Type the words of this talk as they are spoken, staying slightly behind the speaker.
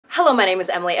Hello, my name is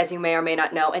Emily, as you may or may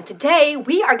not know, and today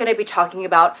we are going to be talking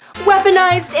about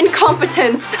weaponized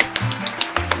incompetence.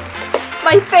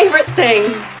 My favorite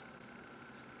thing.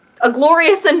 A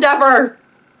glorious endeavor.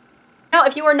 Now,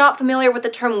 if you are not familiar with the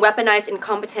term weaponized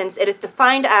incompetence, it is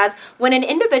defined as when an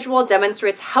individual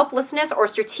demonstrates helplessness or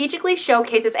strategically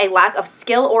showcases a lack of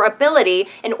skill or ability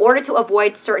in order to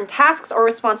avoid certain tasks or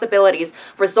responsibilities,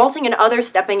 resulting in others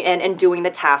stepping in and doing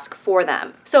the task for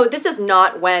them. So this is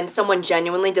not when someone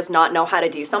genuinely does not know how to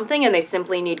do something and they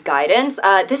simply need guidance.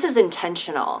 This is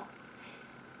intentional.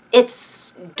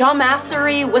 It's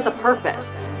dumbassery with a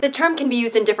purpose. The term can be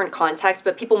used in different contexts,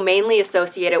 but people mainly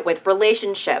associate it with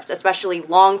relationships, especially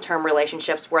long-term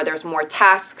relationships where there's more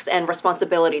tasks and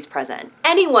responsibilities present.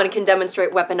 Anyone can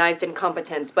demonstrate weaponized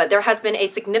incompetence, but there has been a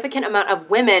significant amount of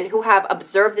women who have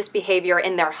observed this behavior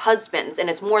in their husbands, and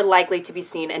it's more likely to be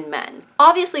seen in men.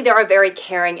 Obviously, there are very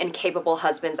caring and capable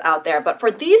husbands out there, but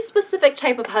for these specific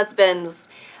type of husbands,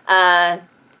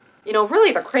 you know,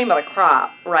 really the cream of the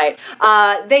crop, right?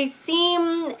 They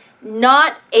seem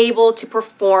not able to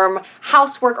perform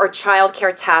housework or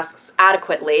childcare tasks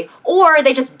adequately, or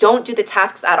they just don't do the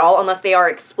tasks at all unless they are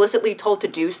explicitly told to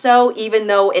do so, even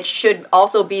though it should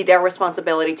also be their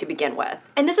responsibility to begin with.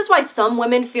 And this is why some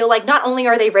women feel like not only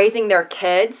are they raising their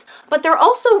kids, but they're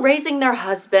also raising their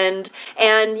husband.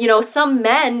 And, you know, some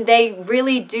men, they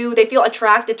feel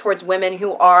attracted towards women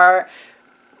who are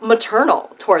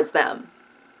maternal towards them.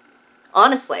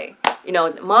 Honestly, you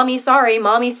know, mommy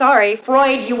sorry,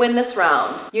 Freud, you win this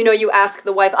round. You know, you ask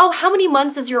the wife, oh, how many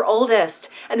months is your oldest?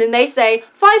 And then they say,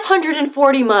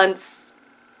 540 months.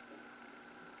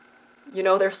 You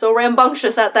know, they're so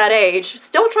rambunctious at that age,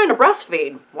 still trying to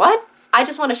breastfeed. What? I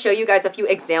just want to show you guys a few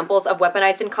examples of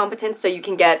weaponized incompetence so you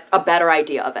can get a better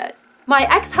idea of it. My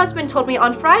ex-husband told me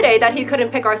on Friday that he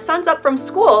couldn't pick our sons up from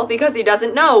school because he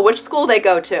doesn't know which school they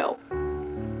go to.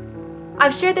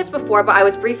 I've shared this before, but I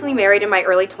was briefly married in my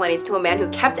early 20s to a man who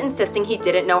kept insisting he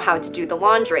didn't know how to do the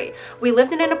laundry. We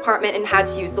lived in an apartment and had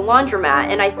to use the laundromat,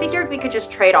 and I figured we could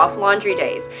just trade off laundry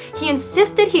days. He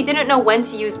insisted he didn't know when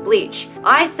to use bleach.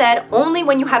 I said, only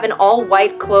when you have an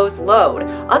all-white clothes load.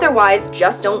 Otherwise,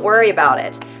 just don't worry about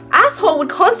it. Asshole would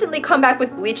constantly come back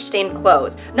with bleach-stained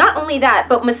clothes. Not only that,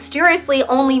 but mysteriously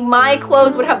only my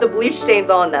clothes would have the bleach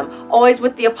stains on them, always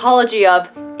with the apology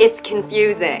of, it's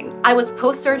confusing. I was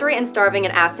post-surgery and starving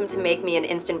and asked him to make me an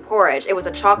instant porridge. It was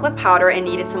a chocolate powder and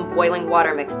needed some boiling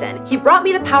water mixed in. He brought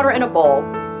me the powder in a bowl,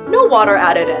 no water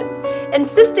added in,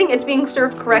 insisting it's being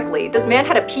served correctly. This man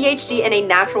had a PhD in a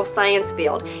natural science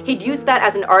field. He'd used that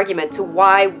as an argument to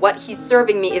why what he's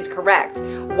serving me is correct,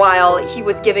 while he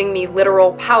was giving me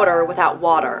literal powder without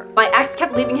water. My ex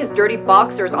kept leaving his dirty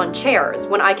boxers on chairs.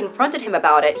 When I confronted him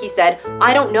about it, he said,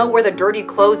 I don't know where the dirty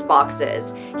clothes box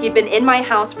is. He'd been in my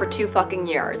house for 2 fucking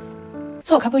years.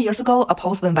 So a couple years ago, a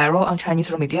post went viral on Chinese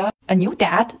social media. A new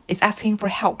dad is asking for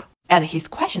help. And his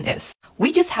question is,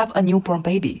 we just have a newborn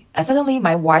baby, and suddenly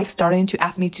my wife starting to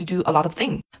ask me to do a lot of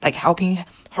things, like helping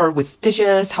her with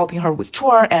dishes, helping her with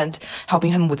chore, and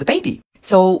helping him with the baby.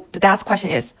 So the dad's question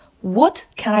is, what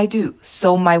can I do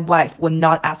so my wife will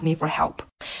not ask me for help?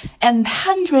 And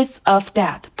hundreds of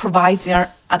dads provide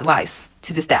their advice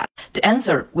to this dad. The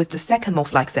answer with the second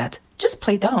most like said, just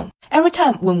play dumb. Every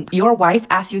time when your wife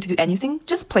asks you to do anything,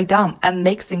 just play dumb and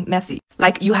make things messy.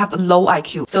 Like you have a low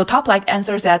IQ. So top like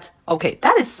answer said, okay,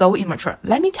 that is so immature.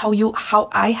 Let me tell you how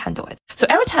I handle it. So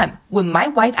every time when my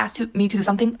wife asks me to do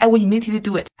something, I will immediately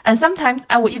do it. And sometimes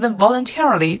I will even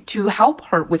voluntarily to help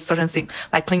her with certain things,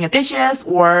 like cleaning the dishes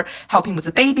or helping with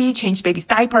the baby, change baby's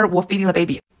diaper or feeding the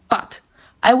baby. But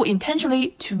I will intentionally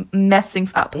to mess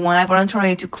things up. When I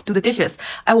voluntarily to do the dishes,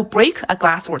 I will break a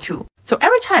glass or two. So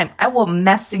every time I will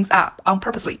mess things up on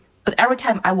purposely, but every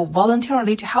time I will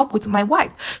voluntarily to help with my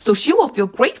wife. So she will feel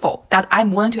grateful that I'm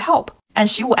willing to help. And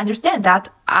she will understand that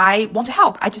I want to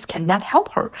help. I just cannot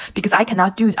help her because I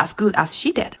cannot do it as good as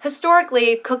she did.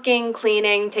 Historically, cooking,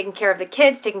 cleaning, taking care of the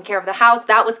kids, taking care of the house,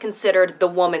 that was considered the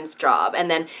woman's job.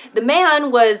 And then the man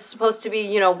was supposed to be,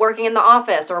 you know, working in the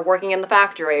office or working in the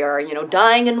factory or, you know,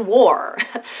 dying in war,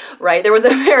 right? There was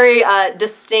a very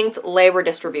distinct labor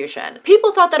distribution.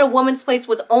 People thought that a woman's place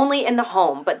was only in the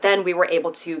home, but then we were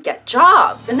able to get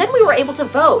jobs, and then we were able to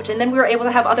vote, and then we were able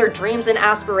to have other dreams and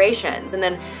aspirations, and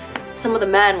then some of the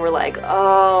men were like,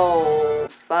 oh,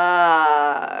 fuck.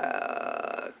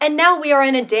 And now we are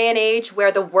in a day and age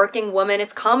where the working woman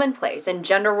is commonplace and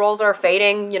gender roles are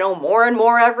fading, you know, more and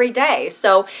more every day.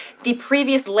 So the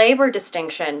previous labor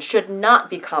distinction should not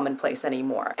be commonplace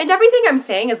anymore. And everything I'm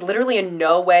saying is literally in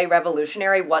no way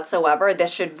revolutionary whatsoever.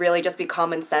 This should really just be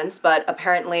common sense, but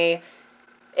apparently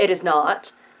it is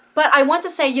not. But I want to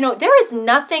say, there is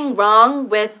nothing wrong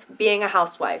with being a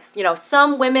housewife.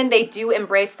 Some women, they do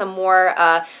embrace the more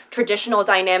traditional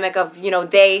dynamic of,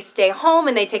 they stay home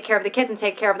and they take care of the kids and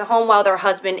take care of the home while their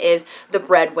husband is the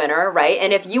breadwinner, right?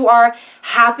 And if you are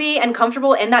happy and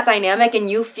comfortable in that dynamic and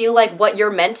you feel like what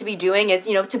you're meant to be doing is,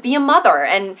 to be a mother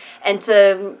and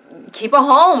to keep a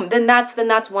home, then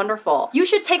that's wonderful. You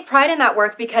should take pride in that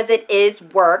work because it is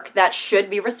work that should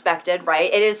be respected,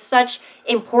 right? It is such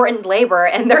important labor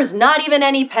and there's not even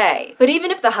any pay. But even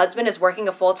if the husband is working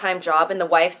a full-time job and the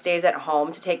wife stays at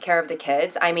home to take care of the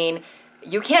kids, I mean,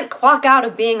 you can't clock out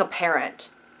of being a parent.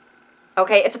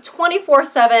 Okay, it's a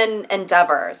 24/7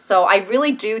 endeavor, so I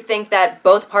really do think that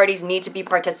both parties need to be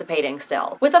participating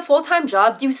still. With a full-time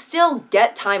job, you still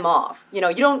get time off. You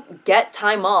don't get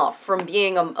time off from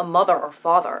being a mother or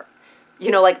father.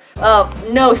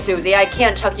 No, Susie, I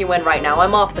can't tuck you in right now.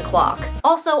 I'm off the clock.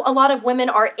 Also, a lot of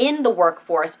women are in the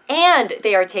workforce and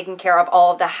they are taking care of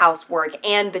all of the housework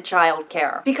and the child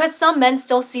care. Because some men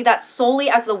still see that solely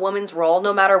as the woman's role,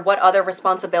 no matter what other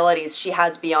responsibilities she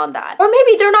has beyond that. Or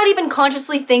maybe they're not even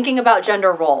consciously thinking about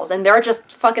gender roles and they're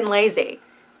just fucking lazy.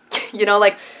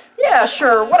 Yeah,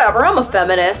 sure, whatever, I'm a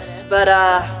feminist, but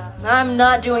I'm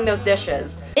not doing those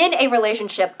dishes. In a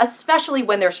relationship, especially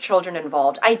when there's children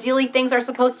involved, ideally things are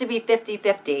supposed to be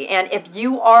 50-50. And if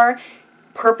you are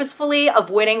purposefully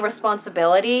avoiding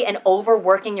responsibility and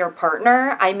overworking your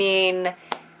partner, I mean,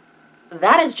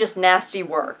 that is just nasty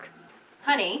work.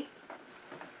 Honey.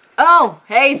 Oh,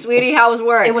 hey, sweetie, how was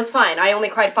work? It was fine. I only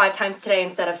cried 5 times today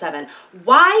instead of 7.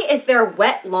 Why is there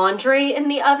wet laundry in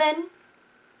the oven?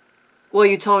 Well,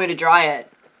 you told me to dry it.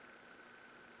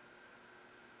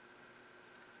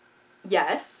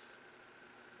 Yes.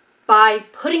 By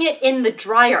putting it in the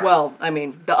dryer. Well, I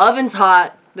mean, the oven's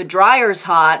hot, the dryer's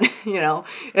hot,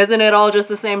 Isn't it all just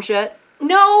the same shit?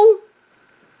 No.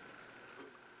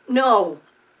 No.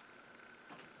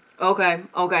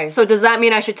 Okay. So does that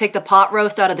mean I should take the pot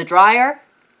roast out of the dryer?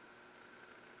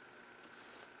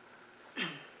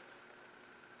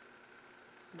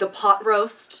 The pot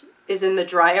roast is in the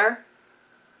dryer?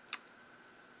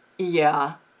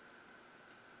 Yeah.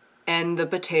 And the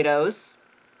potatoes.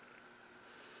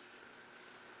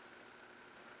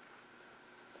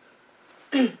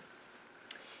 You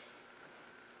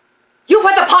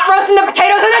put the pot roast and the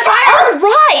potatoes in the dryer?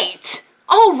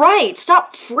 All right.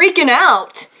 Stop freaking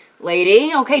out,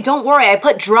 lady. Okay, don't worry. I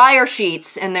put dryer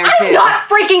sheets in there too. I'm not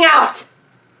freaking out!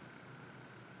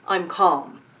 I'm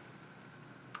calm.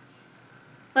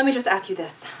 Let me just ask you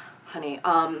this, honey.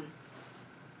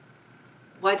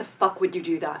 Why the fuck would you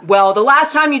do that? Well, the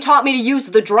last time you taught me to use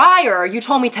the dryer, you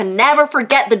told me to never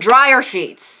forget the dryer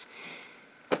sheets.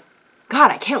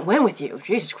 God, I can't win with you.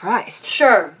 Jesus Christ.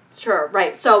 Sure,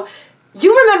 right. So,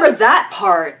 you remember that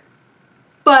part,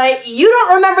 but you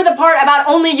don't remember the part about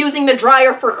only using the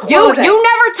dryer for clothing. You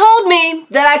never told me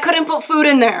that I couldn't put food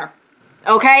in there.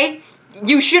 Okay?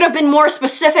 You should have been more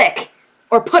specific.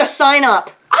 Or put a sign up.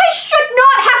 I should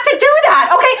not have to do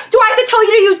that, okay? Do I have to tell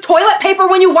you to use toilet paper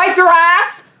when you wipe your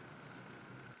ass?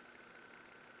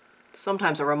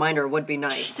 Sometimes a reminder would be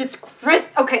nice. Jesus Christ,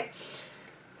 okay.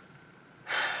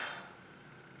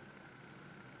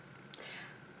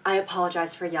 I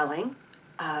apologize for yelling.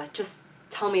 Just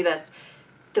tell me this.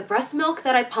 The breast milk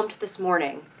that I pumped this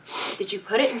morning, did you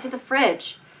put it into the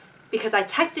fridge? Because I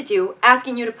texted you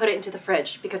asking you to put it into the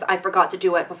fridge because I forgot to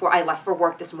do it before I left for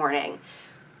work this morning.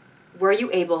 Were you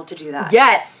able to do that?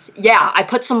 Yes. Yeah, I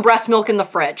put some breast milk in the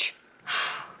fridge.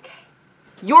 Okay.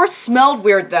 Yours smelled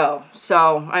weird though,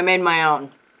 so I made my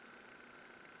own.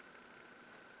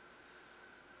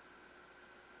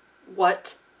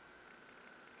 What?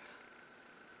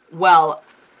 Well...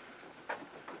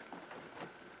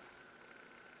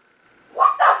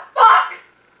 What the fuck?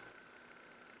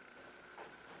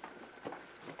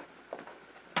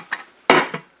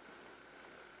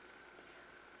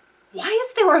 Why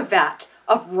is there a vat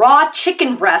of raw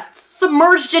chicken breasts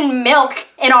submerged in milk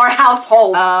in our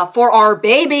household? For our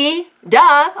baby.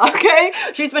 Duh, okay?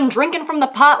 She's been drinking from the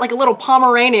pot like a little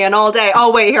Pomeranian all day. Oh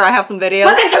wait, here, I have some videos.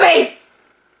 Listen to me!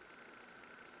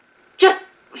 Just...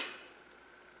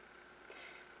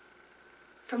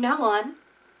 From now on,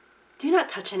 do not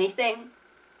touch anything,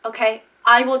 okay?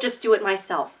 I will just do it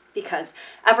myself. Because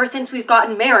ever since we've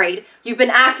gotten married, you've been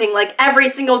acting like every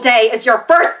single day is your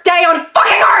first day on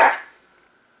fucking Earth!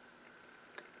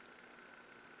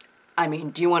 I mean,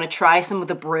 do you want to try some of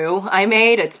the brew I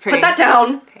made? It's pretty... Put that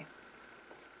down! Okay.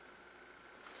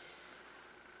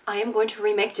 I am going to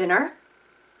remake dinner,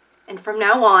 and from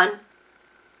now on,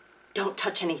 don't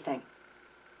touch anything.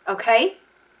 Okay?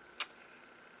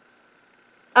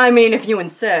 I mean, if you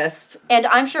insist. And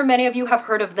I'm sure many of you have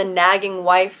heard of the nagging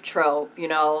wife trope, you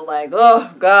know, like,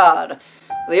 oh god,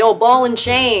 the old ball and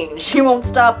chain. She won't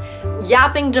stop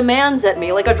yapping demands at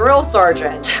me like a drill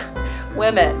sergeant.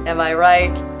 Women, am I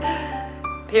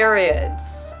right?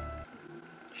 Periods.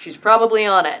 She's probably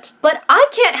on it. But I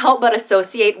can't help but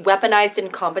associate weaponized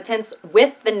incompetence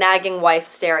with the nagging wife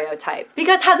stereotype.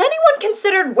 Because has anyone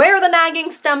considered where the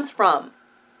nagging stems from?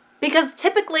 Because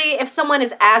typically, if someone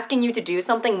is asking you to do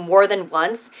something more than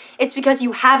once, it's because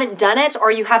you haven't done it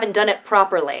or you haven't done it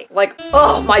properly. Like,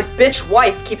 oh, my bitch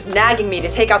wife keeps nagging me to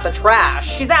take out the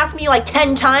trash. She's asked me like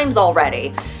 10 times already.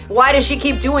 Why does she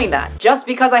keep doing that? Just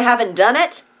because I haven't done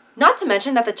it? Not to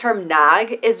mention that the term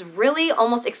nag is really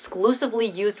almost exclusively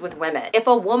used with women. If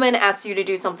a woman asks you to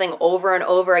do something over and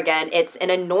over again, it's an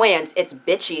annoyance, it's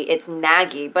bitchy, it's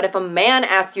naggy. But if a man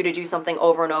asks you to do something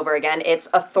over and over again, it's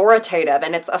authoritative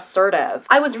and it's assertive.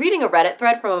 I was reading a Reddit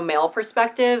thread from a male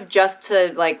perspective just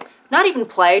to like, not even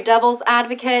play devil's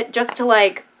advocate, just to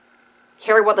like,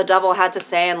 hear what the devil had to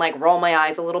say and like roll my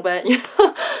eyes a little bit.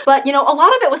 But you know, a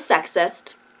lot of it was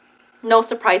sexist. No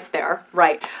surprise there,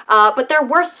 right? But there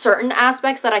were certain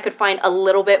aspects that I could find a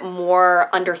little bit more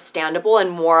understandable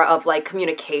and more of like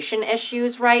communication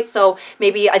issues, right? So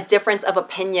maybe a difference of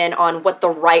opinion on what the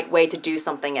right way to do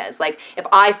something is. Like if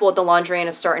I fold the laundry in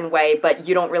a certain way, but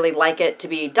you don't really like it to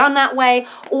be done that way,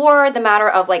 or the matter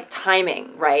of like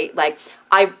timing, right? Like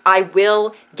I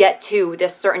will get to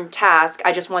this certain task,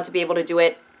 I just want to be able to do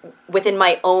it within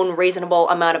my own reasonable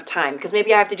amount of time, because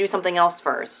maybe I have to do something else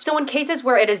first. So in cases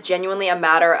where it is genuinely a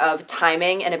matter of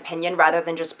timing and opinion rather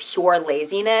than just pure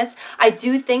laziness, I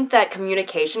do think that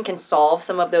communication can solve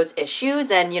some of those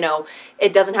issues, and you know,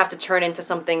 it doesn't have to turn into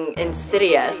something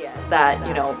insidious that,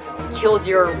 you know, kills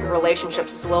your relationship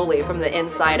slowly from the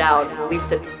inside out and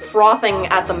leaves it frothing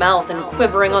at the mouth and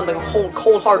quivering on the whole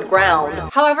cold hard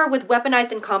ground. However, with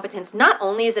weaponized incompetence, not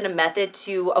only is it a method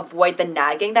to avoid the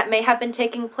nagging that may have been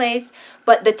taking place,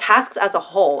 but the tasks as a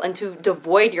whole, and to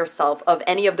devoid yourself of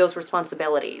any of those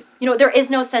responsibilities. You know, there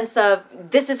is no sense of,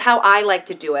 this is how I like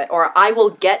to do it, or I will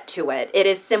get to it. It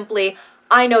is simply,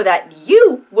 I know that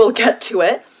you will get to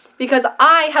it, because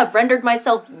I have rendered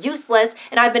myself useless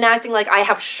and I've been acting like I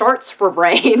have sharts for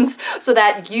brains so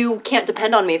that you can't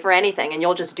depend on me for anything and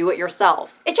you'll just do it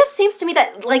yourself. It just seems to me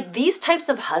that like these types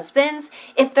of husbands,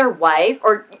 if their wife,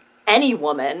 or any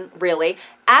woman really,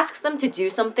 asks them to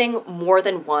do something more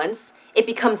than once, it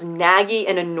becomes naggy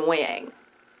and annoying.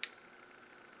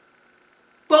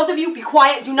 Both of you, be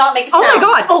quiet, do not make a sound. Oh my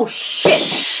god! Oh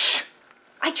shit!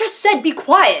 I just said be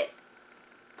quiet!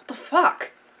 What the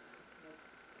fuck?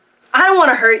 I don't want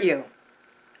to hurt you,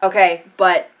 okay,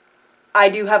 but I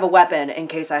do have a weapon in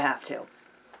case I have to.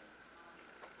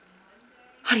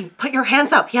 Honey, put your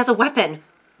hands up. He has a weapon.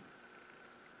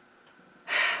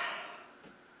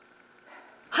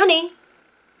 Honey,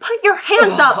 put your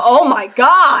hands up. Oh my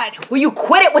god. Will you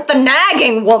quit it with the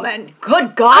nagging, woman?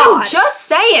 Good god. I'm just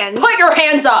saying. Put your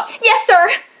hands up. Yes,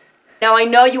 sir. Now I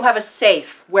know you have a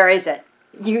safe. Where is it?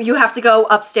 You have to go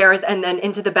upstairs and then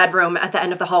into the bedroom at the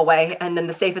end of the hallway, and then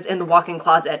the safe is in the walk-in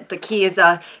closet. The key is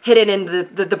hidden in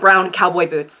the brown cowboy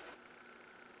boots.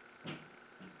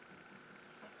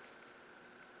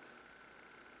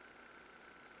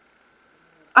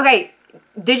 Okay,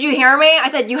 did you hear me? I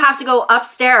said you have to go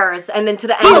upstairs and then to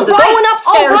the end of the going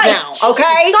upstairs now,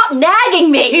 okay? Stop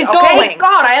nagging me. He's okay? going.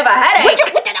 God, I have a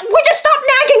headache. Would you stop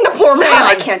nagging the poor man?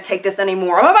 God, I can't take this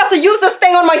anymore. I'm about to use this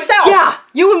thing on myself. Yeah,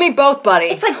 you and me both, buddy.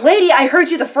 It's like, lady, I heard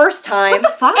you the first time. What the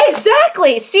fuck?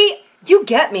 Exactly. See, you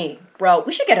get me, bro.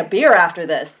 We should get a beer after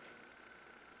this.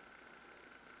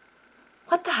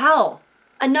 What the hell?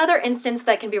 Another instance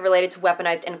that can be related to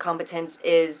weaponized incompetence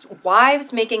is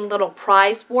wives making little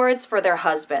prize boards for their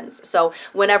husbands. So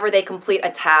whenever they complete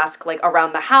a task like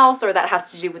around the house or that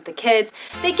has to do with the kids,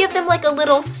 they give them like a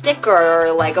little sticker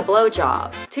or like a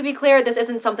blowjob. To be clear, this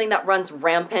isn't something that runs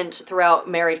rampant throughout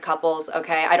married couples,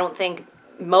 okay? I don't think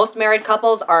most married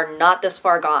couples are not this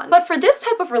far gone. But for this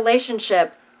type of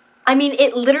relationship, I mean,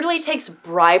 it literally takes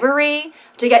bribery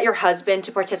to get your husband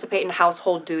to participate in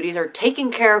household duties or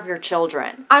taking care of your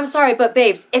children. I'm sorry, but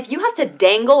babes, if you have to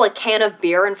dangle a can of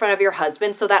beer in front of your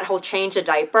husband so that he'll change a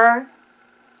diaper,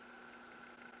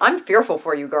 I'm fearful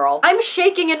for you, girl. I'm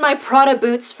shaking in my Prada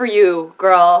boots for you,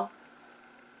 girl.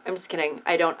 I'm just kidding.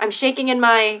 I'm shaking in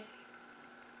my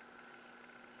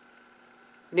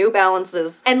New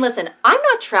Balances. And listen, I'm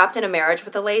not trapped in a marriage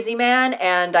with a lazy man,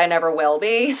 and I never will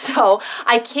be, so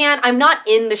I'm not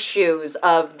in the shoes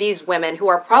of these women who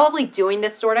are probably doing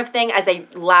this sort of thing as a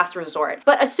last resort.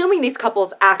 But assuming these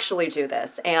couples actually do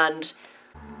this, and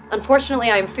unfortunately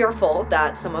I'm fearful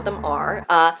that some of them are,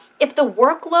 If the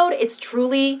workload is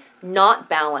truly not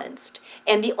balanced,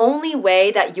 and the only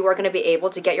way that you are going to be able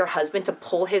to get your husband to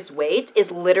pull his weight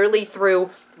is literally through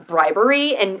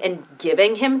bribery and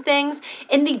giving him things,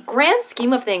 in the grand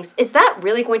scheme of things, is that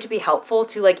really going to be helpful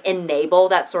to like enable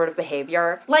that sort of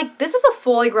behavior? Like, this is a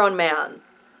fully grown man.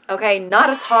 Okay, not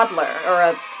a toddler or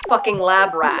a fucking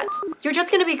lab rat. You're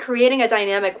just gonna be creating a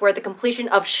dynamic where the completion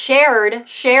of shared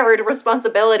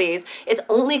responsibilities is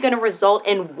only gonna result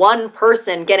in one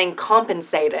person getting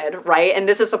compensated, right? And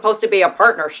this is supposed to be a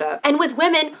partnership. And with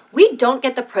women, we don't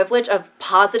get the privilege of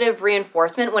positive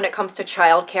reinforcement when it comes to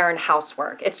childcare and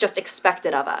housework. It's just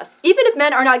expected of us. Even if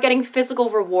men are not getting physical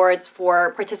rewards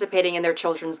for participating in their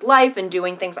children's life and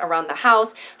doing things around the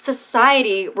house,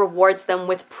 society rewards them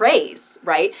with praise,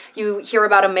 right? You hear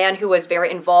about a man who was very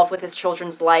involved with his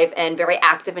children's life and very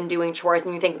active in doing chores,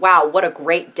 and you think, wow, what a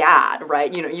great dad,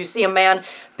 right? You know, you see a man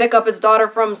pick up his daughter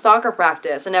from soccer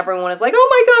practice and everyone is like, oh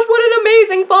my gosh, what an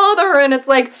amazing father. And it's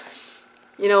like,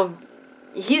 you know,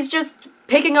 he's just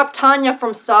picking up Tanya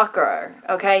from soccer,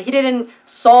 okay? He didn't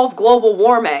solve global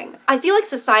warming. I feel like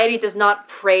society does not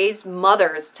praise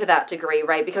mothers to that degree,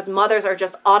 right? Because mothers are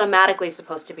just automatically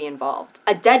supposed to be involved.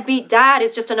 A deadbeat dad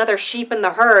is just another sheep in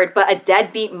the herd, but a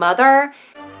deadbeat mother,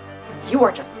 you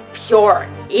are just pure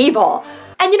evil.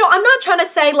 And you know, I'm not trying to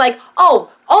say like,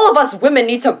 oh, all of us women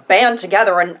need to band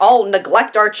together and all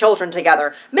neglect our children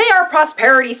together. May our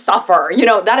prosperity suffer. You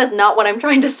know, that is not what I'm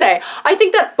trying to say. I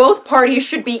think that both parties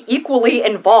should be equally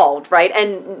involved, right?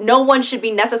 And no one should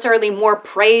be necessarily more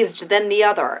praised than the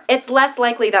other. It's less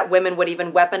likely that women would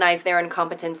even weaponize their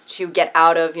incompetence to get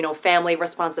out of, you know, family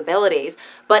responsibilities.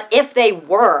 But if they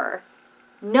were,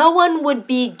 no one would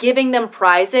be giving them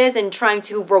prizes and trying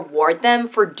to reward them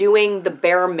for doing the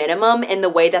bare minimum in the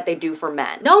way that they do for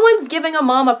men. No one's giving a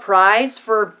mom a prize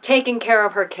for taking care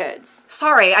of her kids.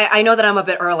 Sorry, I know that I'm a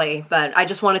bit early, but I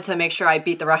just wanted to make sure I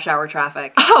beat the rush hour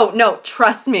traffic. Oh, no,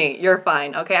 trust me, you're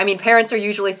fine, okay? I mean, parents are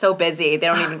usually so busy, they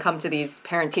don't even come to these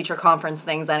parent-teacher conference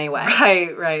things anyway.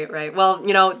 Right. Well,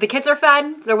 you know, the kids are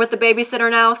fed, they're with the babysitter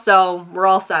now, so we're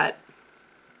all set.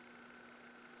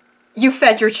 You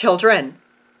fed your children?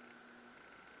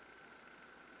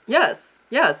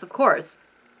 Yes, of course.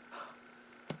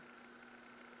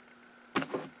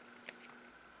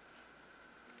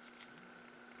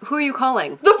 Who are you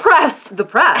calling? The press! The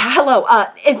press? Hello,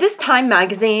 is this Time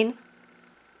magazine?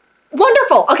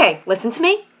 Wonderful! Okay, listen to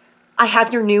me. I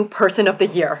have your new person of the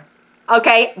year.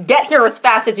 Okay, get here as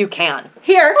fast as you can.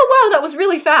 Here. Oh wow, that was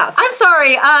really fast. I'm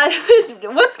sorry,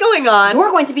 what's going on?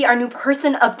 You're going to be our new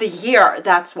person of the year,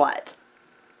 that's what.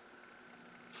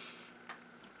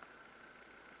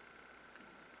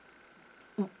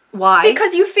 Why?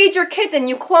 Because you feed your kids and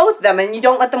you clothe them and you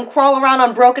don't let them crawl around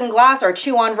on broken glass or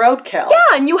chew on roadkill.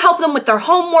 Yeah, and you help them with their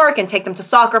homework and take them to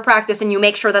soccer practice and you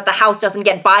make sure that the house doesn't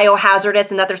get biohazardous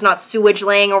and that there's not sewage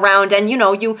laying around and, you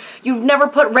know, you've never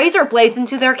put razor blades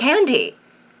into their candy.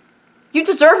 You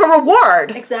deserve a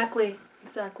reward. Exactly.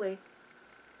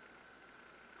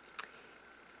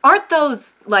 Aren't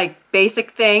those, like,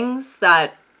 basic things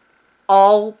that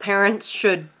all parents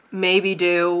should maybe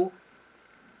do?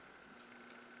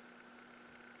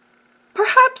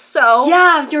 Perhaps so.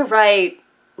 Yeah, you're right.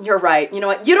 You're right. You know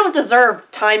what? You don't deserve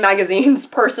Time Magazine's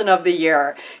Person of the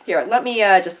Year. Here, let me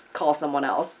just call someone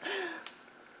else.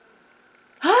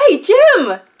 Hi,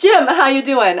 Jim! Jim, how you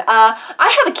doing?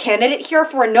 I have a candidate here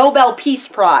for a Nobel Peace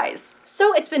Prize.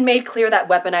 So it's been made clear that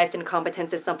weaponized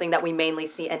incompetence is something that we mainly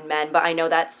see in men, but I know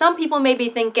that some people may be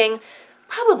thinking,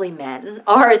 probably men,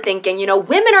 are thinking, you know,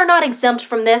 women are not exempt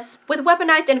from this. With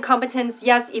weaponized incompetence,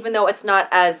 yes, even though it's not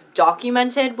as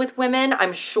documented with women,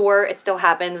 I'm sure it still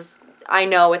happens. I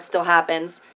know it still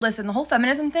happens. Listen, the whole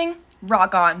feminism thing,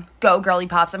 rock on. Go, girly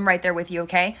pops, I'm right there with you,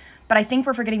 okay? But I think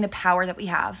we're forgetting the power that we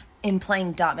have in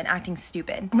playing dumb and acting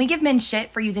stupid. And we give men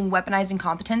shit for using weaponized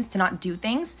incompetence to not do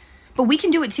things, but we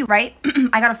can do it too, right?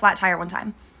 I got a flat tire one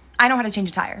time. I know how to change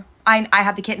a tire. I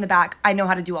have the kit in the back. I know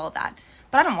how to do all of that.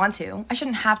 But I don't want to. I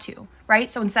shouldn't have to, right?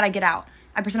 So instead I get out.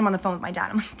 I pretend I'm on the phone with my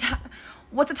dad. I'm like, Dad,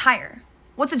 what's a tire?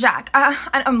 What's a jack?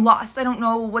 I'm lost. I don't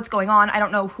know what's going on. I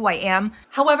don't know who I am.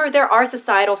 However, there are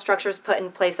societal structures put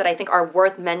in place that I think are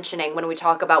worth mentioning when we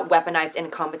talk about weaponized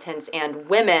incompetence and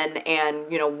women and,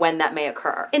 you know, when that may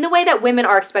occur. In the way that women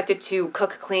are expected to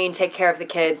cook, clean, take care of the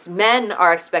kids, men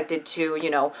are expected to, you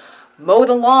know, mow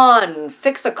the lawn,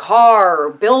 fix a car,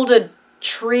 build a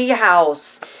tree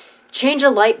house, change a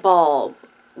light bulb,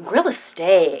 grill a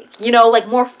steak, you know, like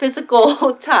more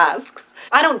physical tasks.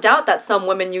 I don't doubt that some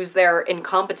women use their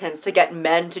incompetence to get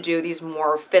men to do these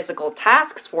more physical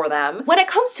tasks for them. When it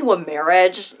comes to a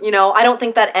marriage, you know, I don't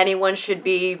think that anyone should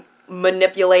be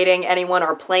manipulating anyone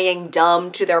or playing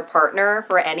dumb to their partner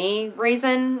for any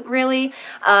reason, really.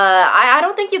 I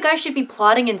don't think you guys should be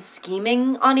plotting and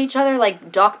scheming on each other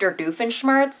like Dr.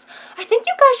 Doofenshmirtz. I think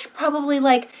you guys should probably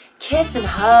like kiss and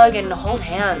hug and hold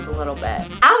hands a little bit.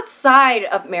 Outside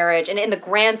of marriage and in the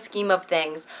grand scheme of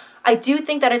things, I do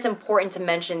think that it's important to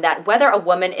mention that whether a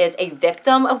woman is a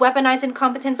victim of weaponized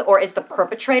incompetence or is the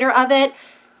perpetrator of it,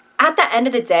 at the end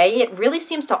of the day, it really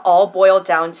seems to all boil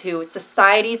down to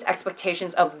society's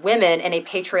expectations of women in a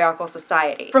patriarchal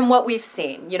society. From what we've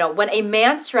seen, you know, when a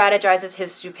man strategizes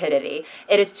his stupidity,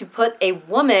 it is to put a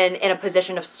woman in a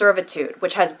position of servitude,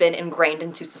 which has been ingrained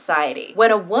into society.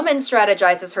 When a woman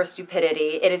strategizes her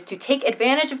stupidity, it is to take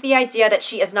advantage of the idea that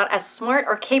she is not as smart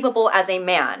or capable as a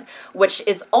man, which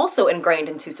is also ingrained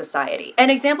into society. An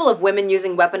example of women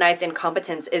using weaponized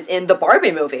incompetence is in the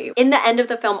Barbie movie. In the end of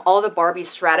the film, all the Barbies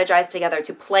strategize together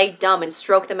to play dumb and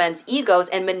stroke the men's egos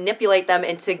and manipulate them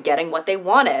into getting what they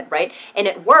wanted, right? And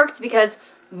it worked because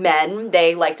men,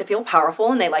 they like to feel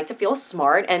powerful and they like to feel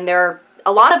smart, and a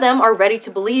lot of them are ready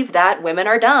to believe that women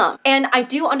are dumb. And I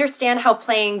do understand how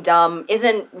playing dumb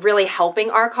isn't really helping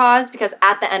our cause, because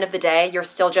at the end of the day, you're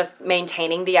still just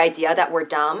maintaining the idea that we're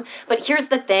dumb. But here's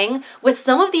the thing, with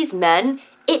some of these men,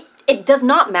 it does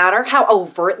not matter how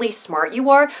overtly smart you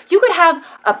are. You could have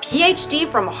a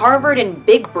PhD from Harvard in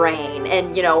big brain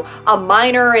and, you know, a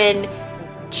minor in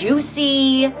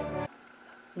juicy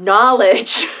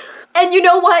knowledge. And you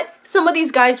know what? Some of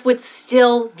these guys would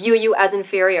still view you as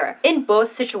inferior. In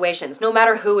both situations, no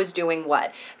matter who is doing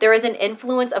what, there is an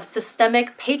influence of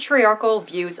systemic patriarchal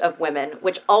views of women,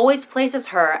 which always places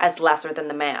her as lesser than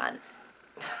the man.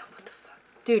 What the fuck?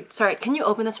 Dude, sorry, can you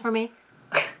open this for me?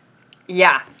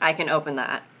 Yeah, I can open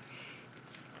that.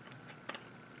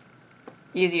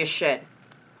 Easy as shit.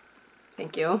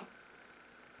 Thank you.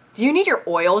 Do you need your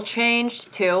oil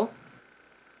changed, too?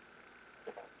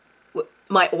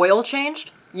 My oil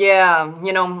changed? Yeah,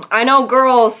 you know, I know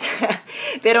girls,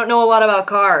 they don't know a lot about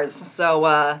cars,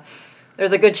 so,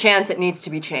 there's a good chance it needs to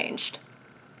be changed.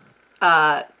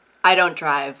 I don't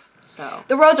drive, so.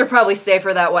 The roads are probably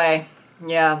safer that way.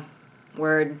 Yeah,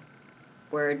 word,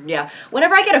 yeah.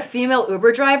 Whenever I get a female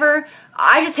Uber driver,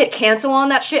 I just hit cancel on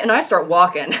that shit and I start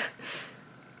walking.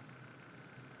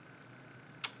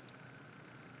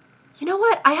 You know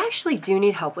what? I actually do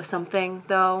need help with something,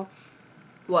 though.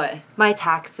 What? My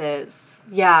taxes.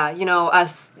 Yeah, you know,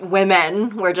 us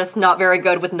women, we're just not very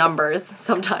good with numbers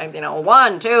sometimes, you know,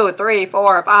 1, 2, 3,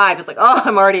 4, 5. It's like, oh,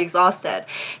 I'm already exhausted.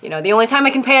 You know, the only time I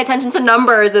can pay attention to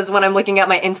numbers is when I'm looking at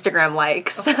my Instagram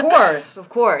likes. Of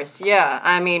course, yeah.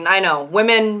 I mean, I know.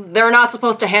 Women, they're not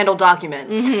supposed to handle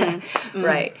documents.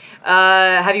 Right.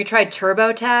 Have you tried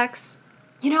TurboTax?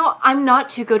 You know, I'm not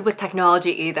too good with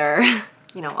technology either.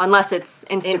 You know, unless it's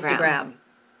Instagram.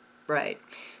 Right.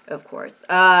 Of course.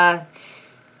 I'll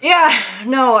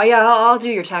do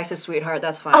your taxes, sweetheart,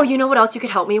 that's fine. Oh, you know what else you could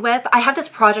help me with? I have this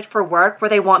project for work where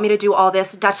they want me to do all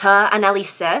this data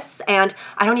analysis, and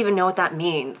I don't even know what that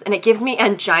means. And it gives me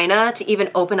angina to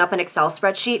even open up an Excel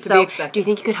spreadsheet, so do you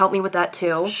think you could help me with that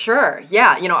too? Sure,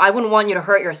 yeah, you know, I wouldn't want you to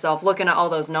hurt yourself looking at all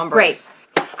those numbers. Great.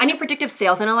 I need predictive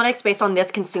sales analytics based on this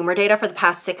consumer data for the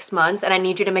past 6 months, and I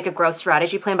need you to make a growth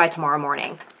strategy plan by tomorrow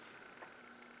morning.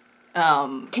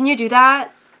 Can you do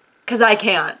that? Because I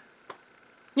can't.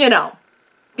 You know,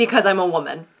 because I'm a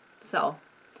woman. So,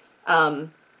 they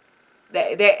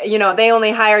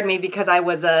only hired me because I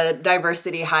was a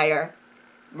diversity hire.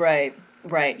 Right,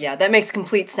 yeah, that makes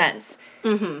complete sense.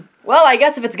 Well, I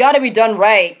guess if it's gotta be done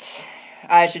right,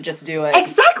 I should just do it.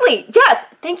 Exactly, yes,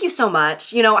 thank you so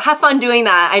much. You know, have fun doing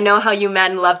that. I know how you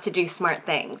men love to do smart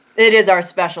things. It is our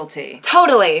specialty.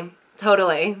 Totally.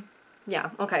 Yeah,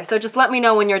 okay, so just let me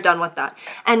know when you're done with that.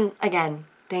 And again,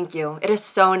 thank you. It is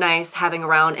so nice having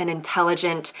around an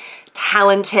intelligent,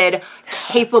 talented,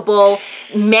 capable,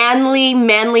 manly,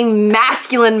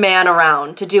 masculine man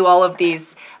around to do all of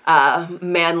these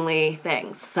manly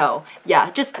things. So,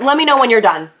 yeah, just let me know when you're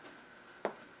done.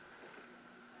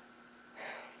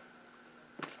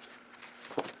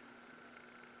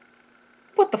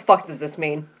 What the fuck does this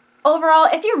mean? Overall,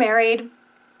 if you're married,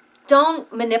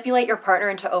 don't manipulate your partner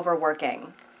into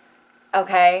overworking.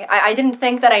 Okay, I didn't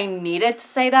think that I needed to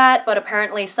say that, but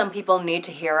apparently some people need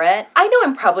to hear it. I know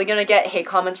I'm probably gonna get hate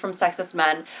comments from sexist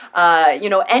men. You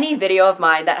know, any video of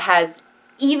mine that has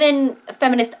even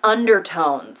feminist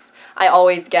undertones, I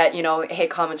always get, you know, hate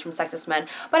comments from sexist men.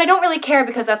 But I don't really care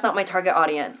because that's not my target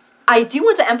audience. I do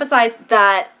want to emphasize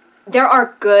that there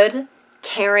are good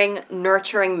caring,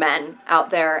 nurturing men out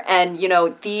there. And, you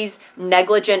know, these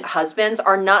negligent husbands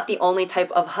are not the only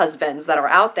type of husbands that are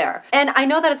out there. And I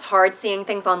know that it's hard seeing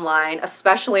things online,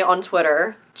 especially on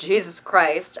Twitter, Jesus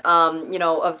Christ, you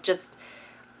know, of just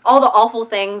all the awful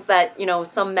things that, you know,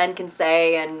 some men can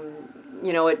say, and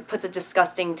you know, it puts a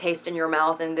disgusting taste in your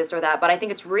mouth and this or that. But I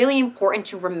think it's really important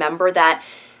to remember that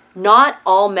not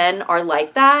all men are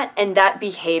like that, and that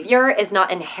behavior is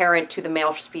not inherent to the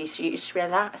male species.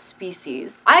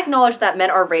 I acknowledge that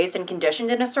men are raised and conditioned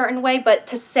in a certain way, but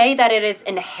to say that it is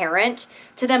inherent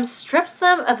to them strips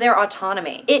them of their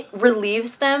autonomy. It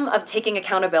relieves them of taking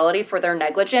accountability for their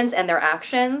negligence and their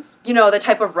actions. You know, the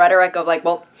type of rhetoric of like,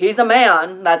 well, he's a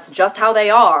man, that's just how they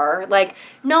are. Like,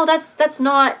 no, that's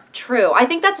not true. I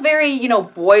think that's very, you know,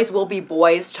 boys will be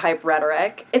boys type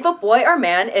rhetoric. If a boy or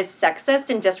man is sexist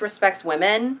and disrespects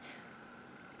women,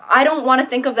 I don't want to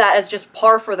think of that as just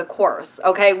par for the course,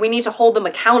 okay? We need to hold them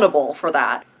accountable for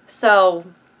that. So,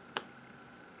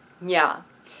 yeah.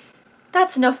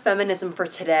 That's enough feminism for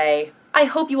today. I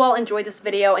hope you all enjoyed this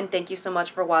video, and thank you so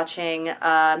much for watching.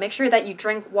 Make sure that you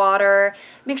drink water.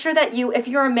 Make sure that if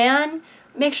you're a man,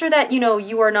 make sure that, you know,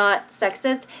 you are not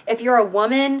sexist. If you're a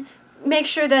woman, make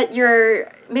sure that you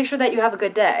have a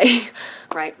good day.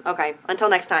 Right, okay, until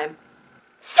next time.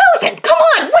 Susan, come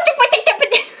on!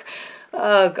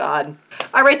 Oh God.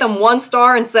 I rate them 1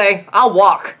 star and say, I'll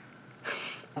walk.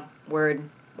 Word.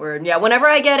 Yeah, whenever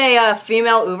I get a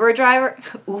female Uber driver,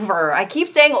 I keep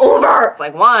saying Uber.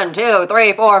 Like 1, 2,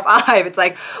 3, 4, 5. It's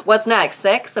like, what's next?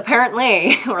 6,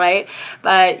 apparently, right?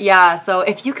 But yeah, so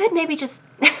if you could maybe just,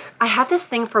 I have this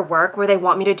thing for work where they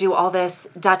want me to do all this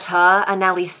data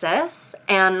analysis,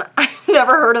 and I've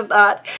never heard of that.